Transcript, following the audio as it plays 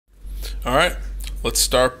Alright, let's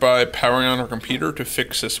start by powering on our computer to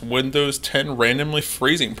fix this Windows 10 randomly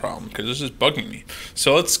freezing problem, because this is bugging me.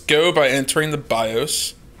 So let's go by entering the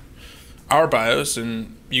BIOS, our BIOS,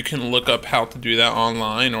 and you can look up how to do that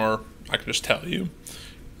online, or I can just tell you.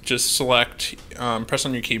 Just select, press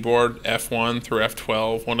on your keyboard F1 through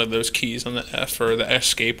F12, one of those keys on the F or the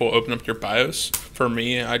escape will open up your BIOS. For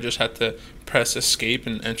me, I just had to press escape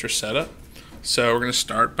and enter setup. So we're going to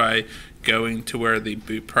start by going to where the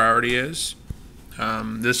boot priority is.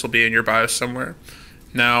 This will be in your BIOS somewhere.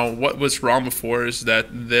 Now, what was wrong before is that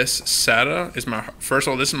this SATA is first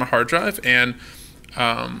of all, this is my hard drive, and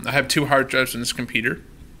I have two hard drives in this computer.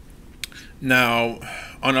 Now,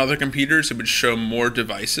 on other computers, it would show more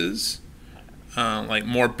devices, like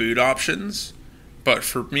more boot options. But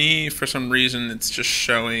for me, for some reason, it's just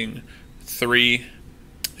showing 3,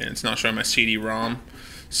 and it's not showing my CD-ROM.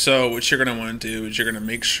 So what you're going to want to do is you're going to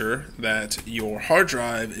make sure that your hard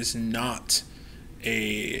drive is not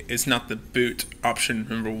the boot option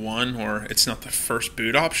number 1, or it's not the first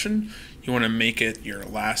boot option. You want to make it your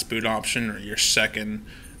last boot option, or your second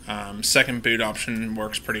boot option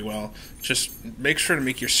works pretty well. Just make sure to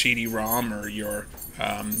make your CD-ROM or your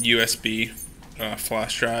USB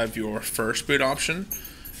flash drive your first boot option.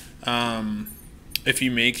 If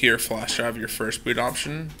you make your flash drive your first boot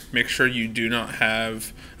option, make sure you do not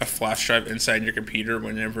have a flash drive inside your computer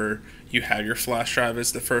whenever you have your flash drive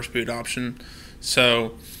as the first boot option.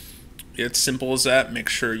 So it's simple as that. Make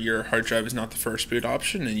sure your hard drive is not the first boot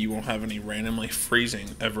option, and you won't have any randomly freezing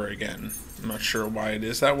ever again. I'm not sure why it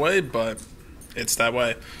is that way, but it's that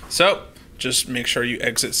way. So just make sure you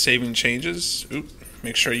exit saving changes.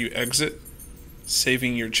 Make sure you exit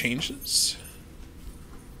saving your changes.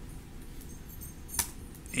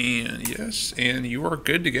 And yes, and you are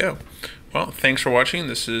good to go. Well, thanks for watching.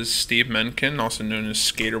 This is Steve Menken, also known as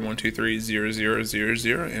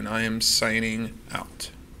Skater123000, and I am signing out.